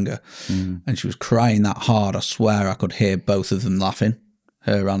I rang her, and she was crying that hard. I swear I could hear both of them laughing,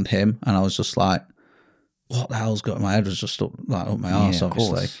 her and him. And I was just like, what the hell's got, my head was just up my arse,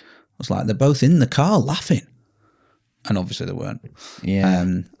 obviously. I was like, they're both in the car laughing. And obviously they weren't. Yeah.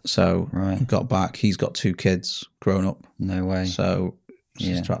 So I got back. He's got 2 kids grown up. No way. So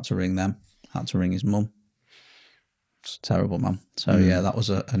sister had to ring them, had to ring his mum. It's terrible, man. So that was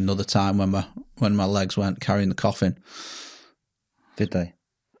another time when my legs went carrying the coffin. Did they?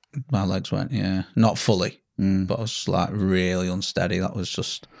 My legs went, not fully, but I was like really unsteady. That was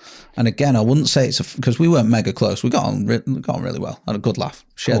just, and again, I wouldn't say it's because we weren't mega close. We got on really well. Had a good laugh.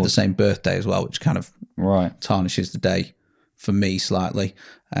 She had the same birthday as well, which kind of tarnishes the day for me slightly,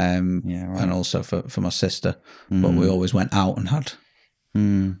 and also for my sister. But we always went out and had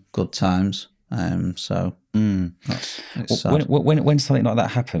good times. So it's sad. When something like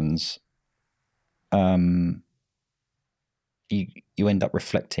that happens, you end up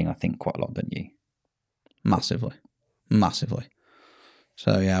reflecting, I think, quite a lot, don't you? Massively.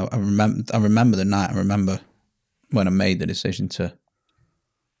 So yeah, I remember the night. I remember when I made the decision to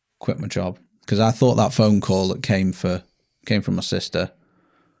quit my job, because I thought that phone call that came from my sister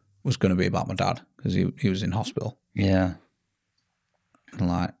was going to be about my dad, because he was in hospital. Yeah, and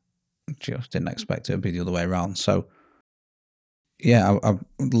like, just didn't expect it to be the other way around. So yeah, I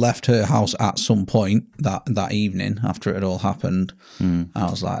left her house at some point that evening after it had all happened. I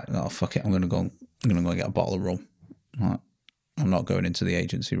was like, oh fuck it, I'm gonna go and get a bottle of rum. Like, I'm not going into the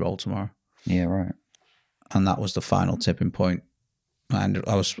agency role tomorrow. Yeah, right. And that was the final tipping point. And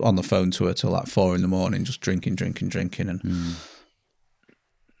I was on the phone to her till like 4 a.m, just drinking, and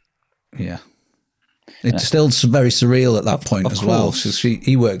yeah. It's still very surreal at that point as well. So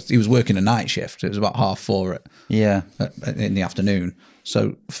he was working a night shift. It was about 4:30 in the afternoon.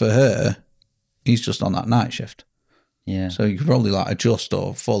 So for her, he's just on that night shift. Yeah. So you could probably like adjust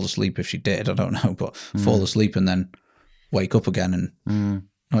or fall asleep if she did. I don't know, but fall asleep and then wake up again, and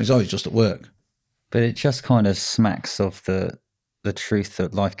he's always just at work. But it just kind of smacks of the truth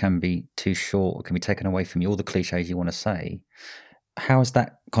that life can be too short, or can be taken away from you. All the cliches you want to say. How has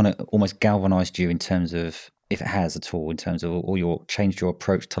that kind of almost galvanized you in terms of, if it has at all, in terms of, or changed your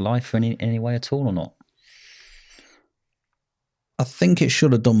approach to life in any way at all, or not? I think it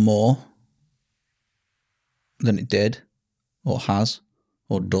should have done more than it did, or has,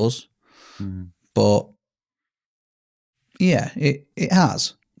 or does. But yeah, it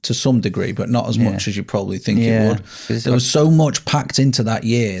has to some degree, but not as much as you probably think it would. There was so much packed into that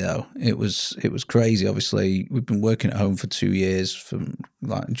year, though. It was crazy. Obviously, we've been working at home for 2 years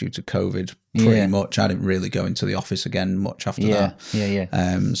due to COVID. Pretty much, I didn't really go into the office again much after that.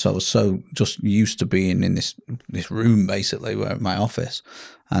 So I was so just used to being in this room basically, where my office,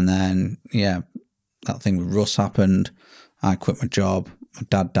 and then that thing with Russ happened. I quit my job. My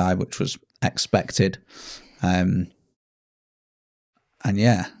dad died, which was expected. And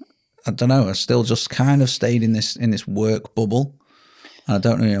yeah, I don't know. I still just kind of stayed in this work bubble. And I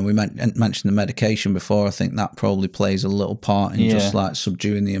don't know. We mentioned the medication before. I think that probably plays a little part in just like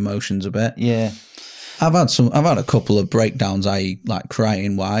subduing the emotions a bit. Yeah, I've had a couple of breakdowns, i.e., like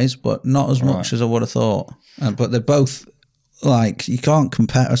crying wise, but not as much as I would have thought. But they're both like you can't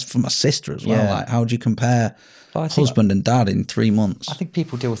compare us for my sister as well. Yeah. Like, how do you compare husband and dad in 3 months? I think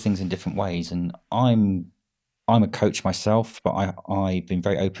people deal with things in different ways, and I'm a coach myself, but I've been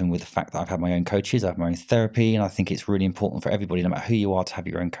very open with the fact that I've had my own coaches, I have my own therapy, and I think it's really important for everybody, no matter who you are, to have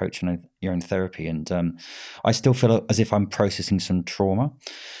your own coach and your own therapy. And I still feel as if I'm processing some trauma,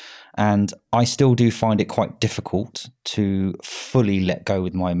 and I still do find it quite difficult to fully let go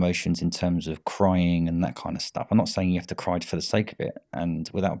with my emotions in terms of crying and that kind of stuff. I'm not saying you have to cry for the sake of it, and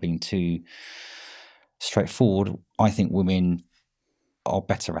without being too straightforward, I think women are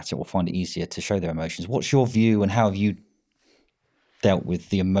better at it or find it easier to show their emotions. What's your view, and how have you dealt with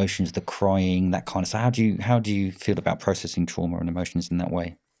the emotions, the crying, that kind of stuff? How do you feel about processing trauma and emotions in that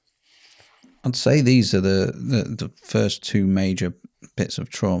way? I'd say these are the first two major bits of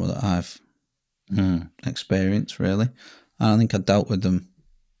trauma that I've experienced, really. And I think I dealt with them,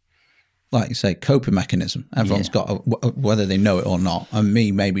 like you say, coping mechanism. Everyone's got whether they know it or not. And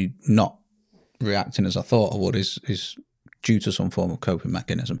me maybe not reacting as I thought I would is due to some form of coping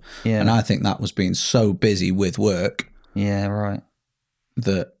mechanism. Yeah. And I think that was being so busy with work. Yeah, right.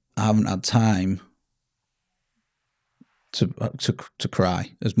 That I haven't had time to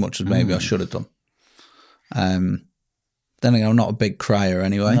cry as much as maybe I should have done. Then again, I'm not a big crier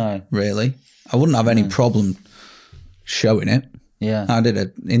anyway. No. Really. I wouldn't have any problem showing it. Yeah. I did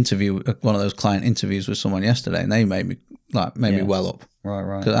an interview, one of those client interviews with someone yesterday, and they made me well up.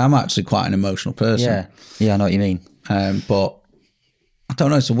 Right. Because I'm actually quite an emotional person. Yeah, I know what you mean. But I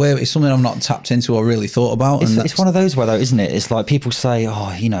don't know. It's something I've not tapped into or really thought about. It's one of those where, though, isn't it? It's like people say,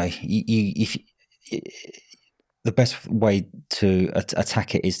 "Oh, the best way to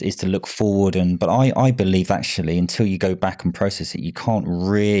attack it is to look forward." But I believe actually, until you go back and process it, you can't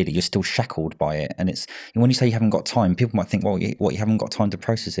really. You're still shackled by it. And it's when you say you haven't got time, people might think, "Well, you haven't got time to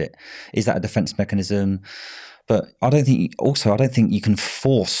process it." Is that a defense mechanism? But I don't think you can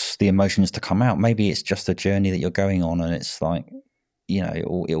force the emotions to come out. Maybe it's just a journey that you're going on, and it's like,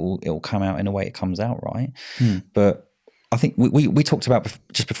 it'll come out in a way it comes out, right? But I think we talked about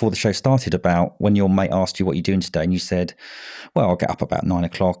just before the show started about when your mate asked you what you're doing today, and you said, "Well, I'll get up about 9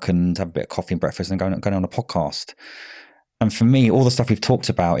 o'clock and have a bit of coffee and breakfast and going on a podcast." And for me, all the stuff we've talked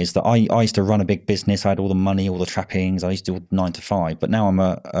about is that I used to run a big business. I had all the money, all the trappings. I used to do 9 to 5. But now I'm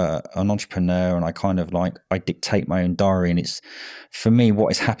an entrepreneur, and I kind of I dictate my own diary. And it's, for me,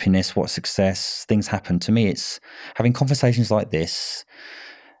 what is happiness? What's success? Things happen to me. It's having conversations like this.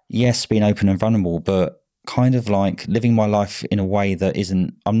 Yes, being open and vulnerable, but kind of like living my life in a way that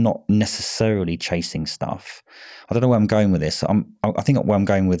isn't. I'm not necessarily chasing stuff. I don't know where I'm going with this. I think where I'm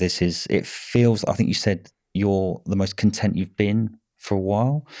going with this is it feels. I think you said you're the most content you've been for a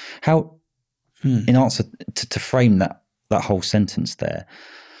while. How, in answer to frame that whole sentence there,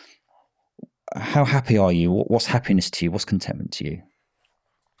 how happy are you? What's happiness to you? What's contentment to you?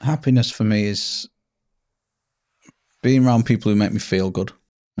 Happiness for me is being around people who make me feel good.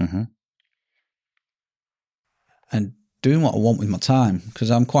 Mm-hmm. And doing what I want with my time, because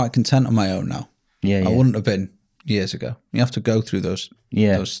I'm quite content on my own now. Yeah. I wouldn't have been years ago. You have to go through those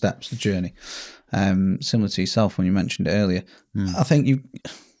steps, the journey. Similar to yourself when you mentioned it earlier. I think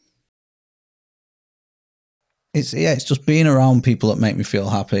it's just being around people that make me feel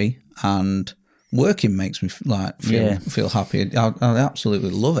happy, and working makes me feel happy. I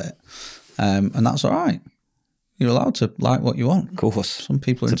absolutely love it. And that's all right. You're allowed to like what you want. Of course. Some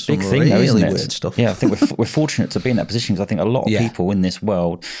people are into some really weird stuff. Yeah, I think we're fortunate to be in that position, because I think a lot of people in this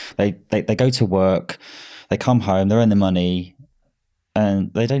world, they go to work, they come home, they earn the money,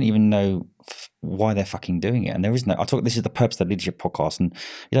 and they don't even know why they're fucking doing it. And there is no, this is the purpose of the leadership podcast, and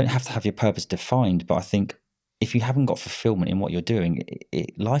you don't have to have your purpose defined, but I think if you haven't got fulfillment in what you're doing,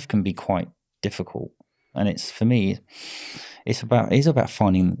 life can be quite difficult. And it's, for me, it's about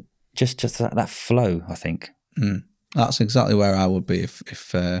finding just that flow, I think. That's exactly where I would be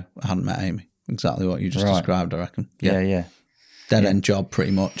if I hadn't met Amy. Exactly what you just described, I reckon. Yeah. Dead end job,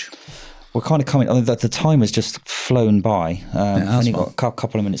 pretty much. We're kind of coming. The time has just flown by. We've only got a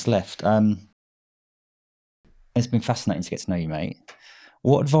couple of minutes left. It's been fascinating to get to know you, mate.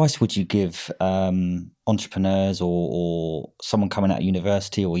 What advice would you give entrepreneurs or someone coming out of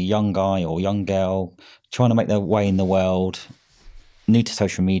university, or a young guy or young girl trying to make their way in the world, new to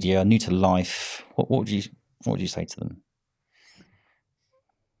social media, new to life? What would you say to them?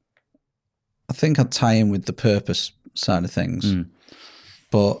 I think I'd tie in with the purpose side of things.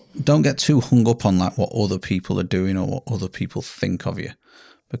 But don't get too hung up on like what other people are doing or what other people think of you,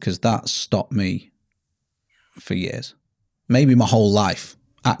 because that stopped me for years, maybe my whole life,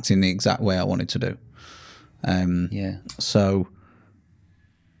 acting the exact way I wanted to do. So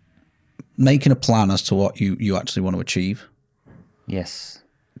making a plan as to what you actually want to achieve, Yes.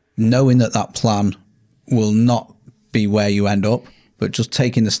 Knowing that plan will not be where you end up, but just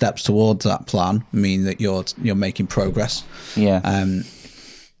taking the steps towards that plan mean that you're making progress. Yeah.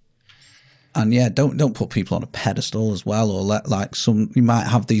 And yeah, don't put people on a pedestal as well, or you might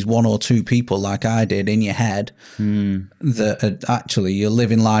have these one or two people like I did in your head that are actually you're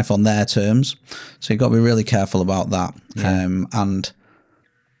living life on their terms. So you've got to be really careful about that. And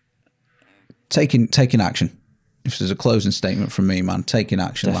taking action. If there's a closing statement from me, man, taking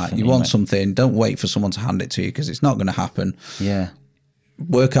action. Definitely, like you want mate. something, don't wait for someone to hand it to you because it's not going to happen. Yeah.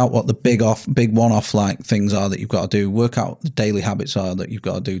 Work out what the big one-off like things are that you've got to do. Work out what the daily habits are that you've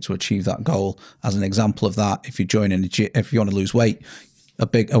got to do to achieve that goal. As an example of that, if you're joining if you want to lose weight,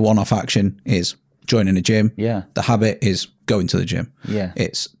 a one-off action is joining a gym. Yeah. The habit is going to the gym. Yeah.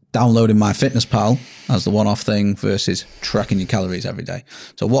 It's downloading MyFitnessPal as the one-off thing versus tracking your calories every day.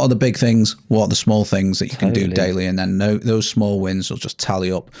 So what are the big things? What are the small things that you can do daily? And then those small wins will just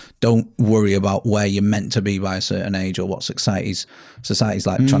tally up. Don't worry about where you're meant to be by a certain age or what society's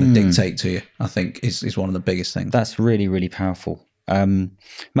like trying to dictate to you, I think is one of the biggest things. That's really, really powerful.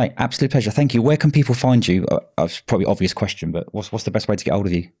 Mate, absolute pleasure. Thank you. Where can people find you? It's probably an obvious question, but what's the best way to get hold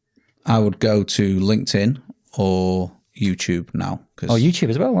of you? I would go to LinkedIn or YouTube now. YouTube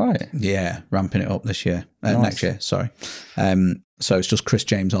as well, right? Yeah, ramping it up this year. Nice. Next year, sorry. So it's just Chris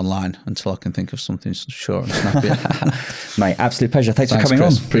James online until I can think of something short and snappy. Mate, absolute pleasure. Thanks for coming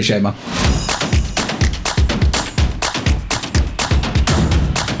Chris. on. Appreciate it, man.